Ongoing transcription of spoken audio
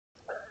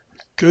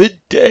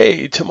Good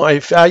day to my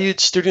valued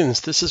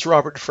students. This is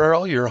Robert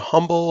Farrell, your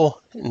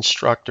humble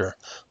instructor.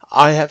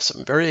 I have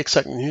some very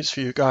exciting news for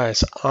you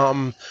guys.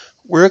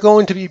 We're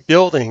going to be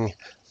building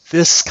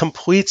this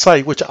complete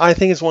site, which I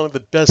think is one of the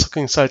best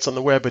looking sites on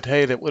the web, but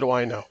hey, what do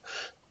I know?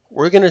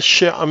 I'm going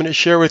to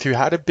share with you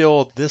how to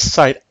build this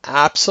site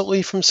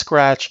absolutely from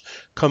scratch,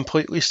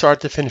 completely start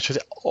to finish with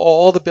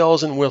all the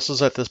bells and whistles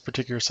that this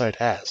particular site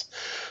has.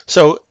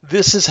 So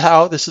this is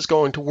how this is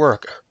going to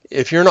work.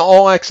 If you're an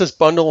all access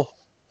bundle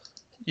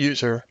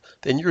user,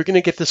 then you're going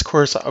to get this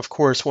course, of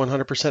course,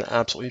 100%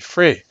 absolutely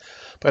free.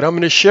 But I'm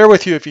going to share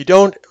with you, if you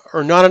don't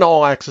or not an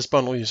all access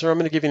bundle user, I'm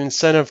going to give you an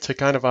incentive to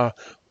kind of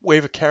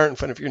wave a carrot in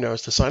front of your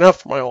nose to sign up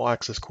for my all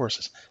access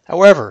courses.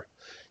 However,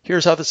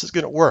 here's how this is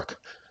going to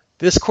work.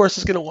 This course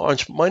is going to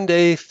launch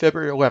Monday,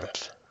 February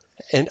 11th,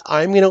 and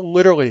I'm going to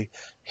literally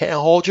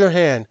hold your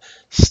hand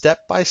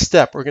step by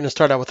step. We're going to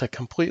start out with a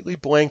completely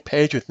blank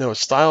page with no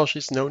style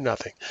sheets, no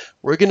nothing.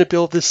 We're going to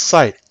build this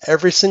site,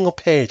 every single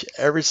page,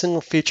 every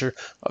single feature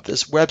of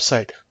this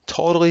website,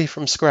 totally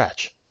from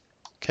scratch,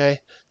 okay?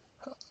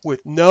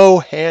 With no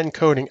hand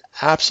coding,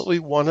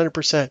 absolutely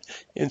 100%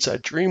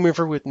 inside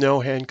Dreamweaver with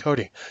no hand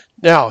coding.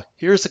 Now,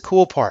 here's the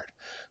cool part.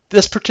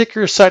 This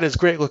particular site, as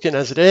great looking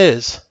as it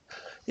is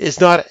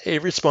not a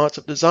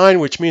responsive design,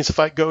 which means if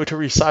I go to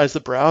resize the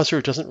browser,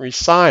 it doesn't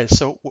resize.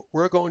 So what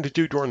we're going to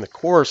do during the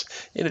course,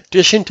 in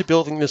addition to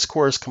building this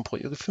course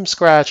completely from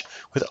scratch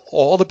with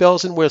all the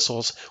bells and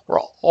whistles, we're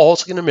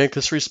also going to make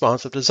this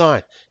responsive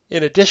design.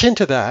 In addition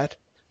to that,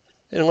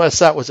 unless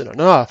that wasn't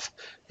enough,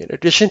 in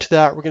addition to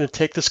that, we're going to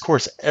take this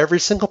course every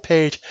single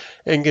page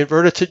and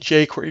convert it to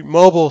JQuery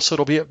mobile so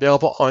it'll be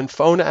available on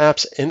phone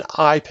apps and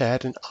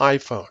iPad and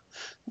iPhone.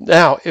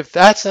 Now, if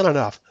that's not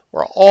enough,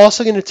 we're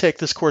also going to take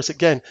this course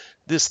again,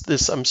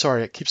 I'm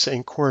sorry, I keep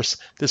saying course,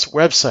 this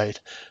website,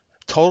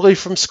 totally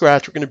from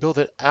scratch. We're going to build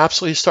it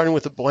absolutely starting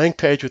with a blank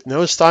page with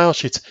no style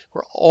sheets.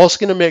 We're also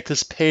going to make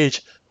this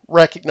page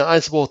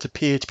recognizable to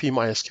PHP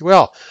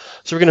MySQL.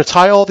 So we're going to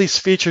tie all these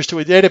features to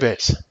a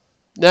database.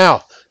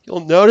 Now,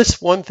 you'll notice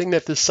one thing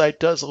that this site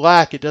does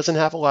lack. It doesn't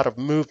have a lot of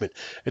movement.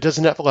 It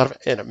doesn't have a lot of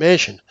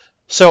animation.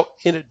 So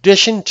in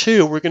addition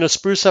to, we're going to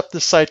spruce up the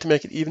site to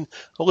make it even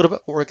a little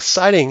bit more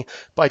exciting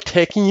by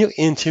taking you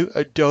into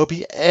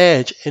Adobe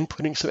Edge and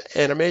putting some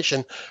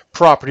animation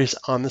properties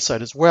on the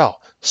site as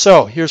well.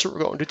 So here's what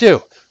we're going to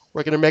do.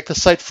 We're going to make the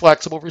site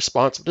flexible,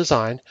 responsive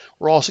design.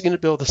 We're also going to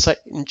build the site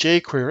in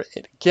jQuery.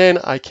 And again,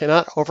 I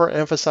cannot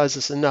overemphasize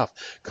this enough.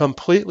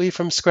 Completely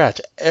from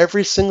scratch.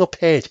 Every single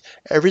page,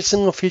 every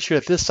single feature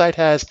that this site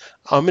has,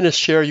 I'm going to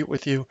share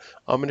with you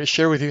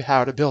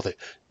how to build it.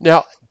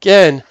 Now,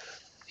 again,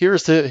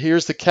 here's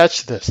the catch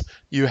to this.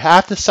 You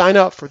have to sign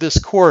up for this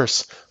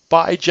course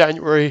by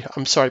January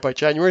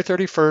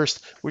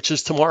 31st, which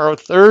is tomorrow,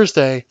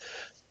 Thursday,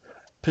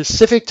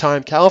 Pacific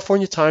time,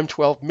 California time,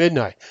 12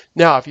 midnight.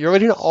 Now, if you're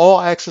already an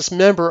all-access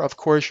member, of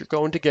course, you're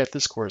going to get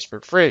this course for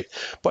free.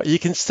 But you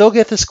can still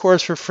get this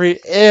course for free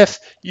if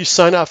you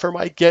sign up for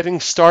my Getting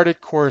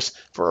Started course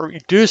for a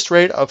reduced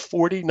rate of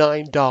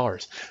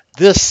 $49.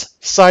 This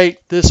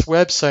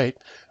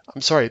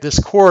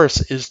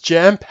course is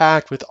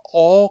jam-packed with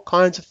all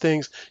kinds of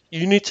things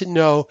you need to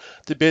know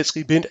to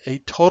basically be a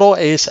total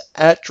ace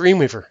at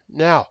Dreamweaver.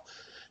 Now,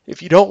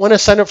 if you don't want to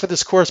sign up for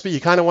this course, but you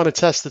kind of want to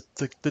test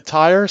the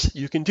tires,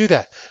 you can do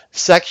that.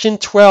 Section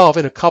 12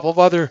 and a couple of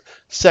other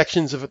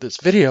sections of this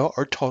video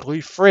are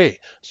totally free.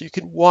 So you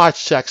can watch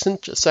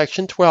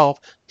section 12,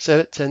 said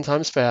it 10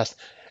 times fast,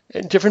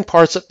 and different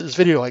parts of this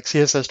video like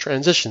CSS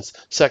transitions,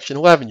 section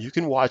 11, you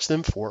can watch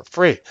them for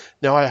free.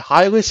 Now, I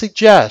highly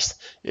suggest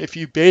if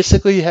you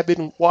basically have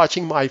been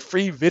watching my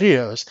free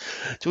videos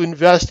to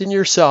invest in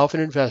yourself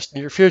and invest in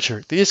your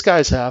future. These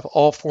guys have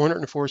all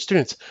 404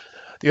 students.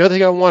 The other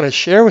thing I want to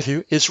share with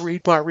you is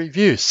read my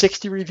reviews,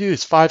 60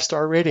 reviews,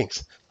 5-star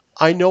ratings.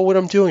 I know what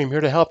I'm doing. I'm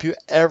here to help you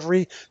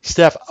every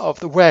step of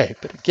the way.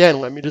 But again,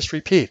 let me just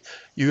repeat.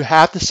 You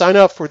have to sign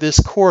up for this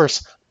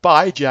course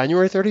by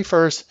January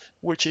 31st,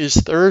 which is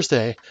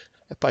Thursday,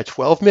 by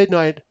 12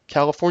 midnight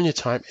California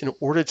time, in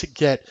order to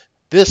get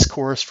this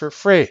course for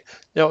free.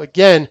 Now,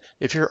 again,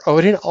 if you're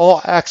already an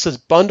all-access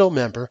bundle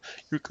member,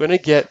 you're going to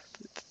get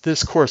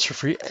this course for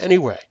free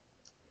anyway.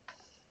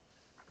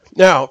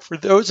 Now, for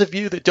those of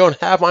you that don't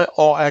have my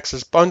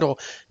all-access bundle,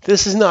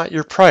 this is not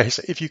your price.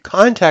 If you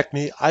contact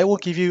me, I will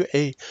give you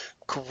a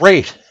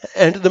great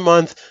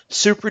end-of-the-month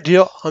super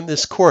deal on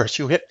this course.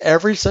 You'll get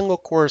every single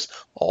course,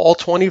 all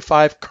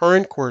 25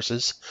 current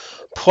courses,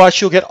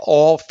 plus you'll get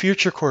all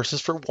future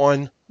courses for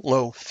one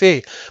low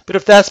fee. But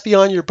if that's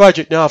beyond your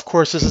budget, now, of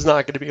course, this is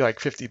not going to be like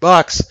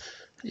 $50.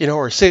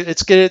 Or say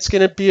it's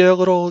going to be a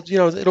little,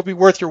 it'll be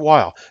worth your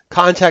while.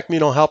 Contact me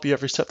and I'll help you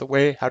every step of the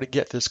way how to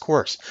get this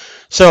course.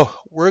 So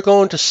we're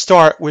going to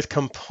start with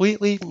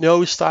completely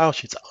no style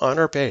sheets on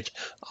our page.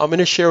 I'm going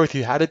to share with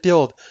you how to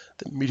build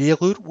the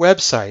MediaLoot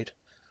website,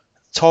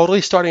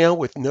 totally starting out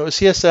with no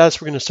CSS.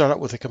 We're going to start out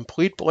with a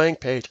complete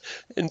blank page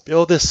and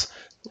build this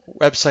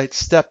website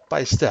step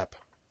by step.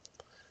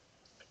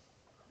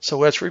 So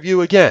let's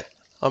review again.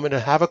 I'm going to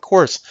have a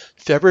course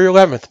February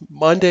 11th,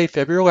 Monday,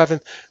 February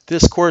 11th.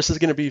 This course is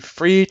going to be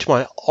free to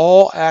my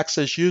all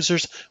access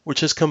users,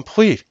 which is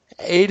complete,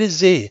 A to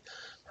Z.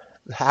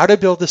 How to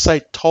build the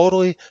site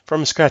totally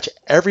from scratch,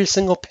 every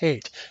single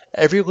page,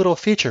 every little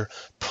feature.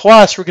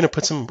 Plus, we're going to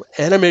put some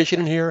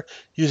animation in here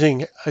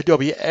using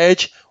Adobe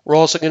Edge. We're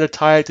also going to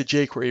tie it to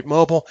JQuery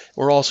Mobile.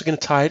 We're also going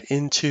to tie it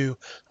into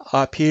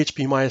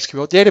PHP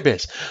MySQL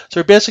database.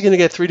 So we're basically going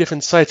to get 3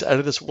 different sites out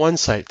of this one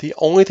site. The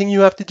only thing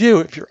you have to do,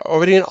 if you're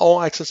already an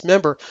all access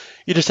member,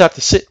 you just have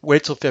to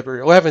wait till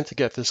February 11th to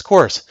get this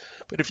course.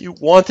 But if you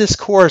want this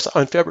course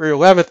on February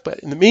 11th, but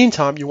in the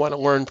meantime, you want to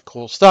learn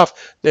cool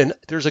stuff, then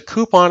there's a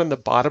coupon in the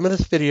bottom of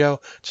this video.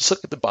 Just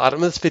look at the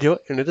bottom of this video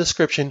in the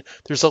description.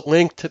 There's a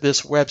link to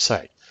this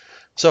website.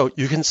 So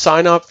you can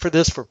sign up for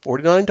this for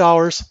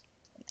 $49.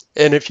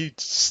 And if you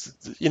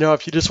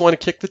just want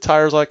to kick the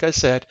tires, like I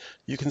said,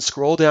 you can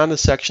scroll down to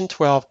section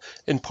 12,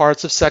 and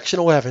parts of section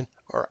 11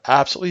 are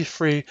absolutely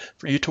free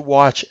for you to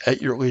watch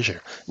at your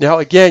leisure. Now,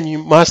 again, you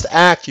must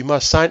act. You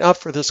must sign up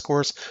for this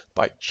course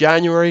by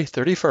January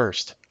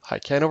 31st. I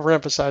can't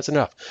overemphasize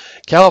enough.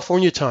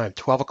 California time,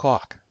 12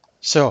 o'clock.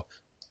 So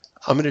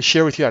I'm going to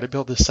share with you how to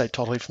build this site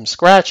totally from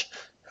scratch.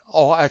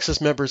 All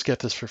access members get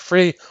this for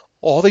free.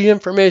 All the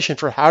information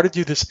for how to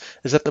do this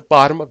is at the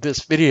bottom of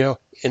this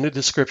video in the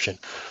description.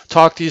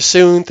 Talk to you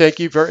soon. Thank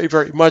you very,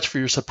 very much for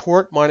your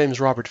support. My name is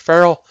Robert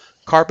Farrell,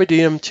 Carpe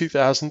Diem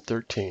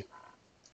 2013.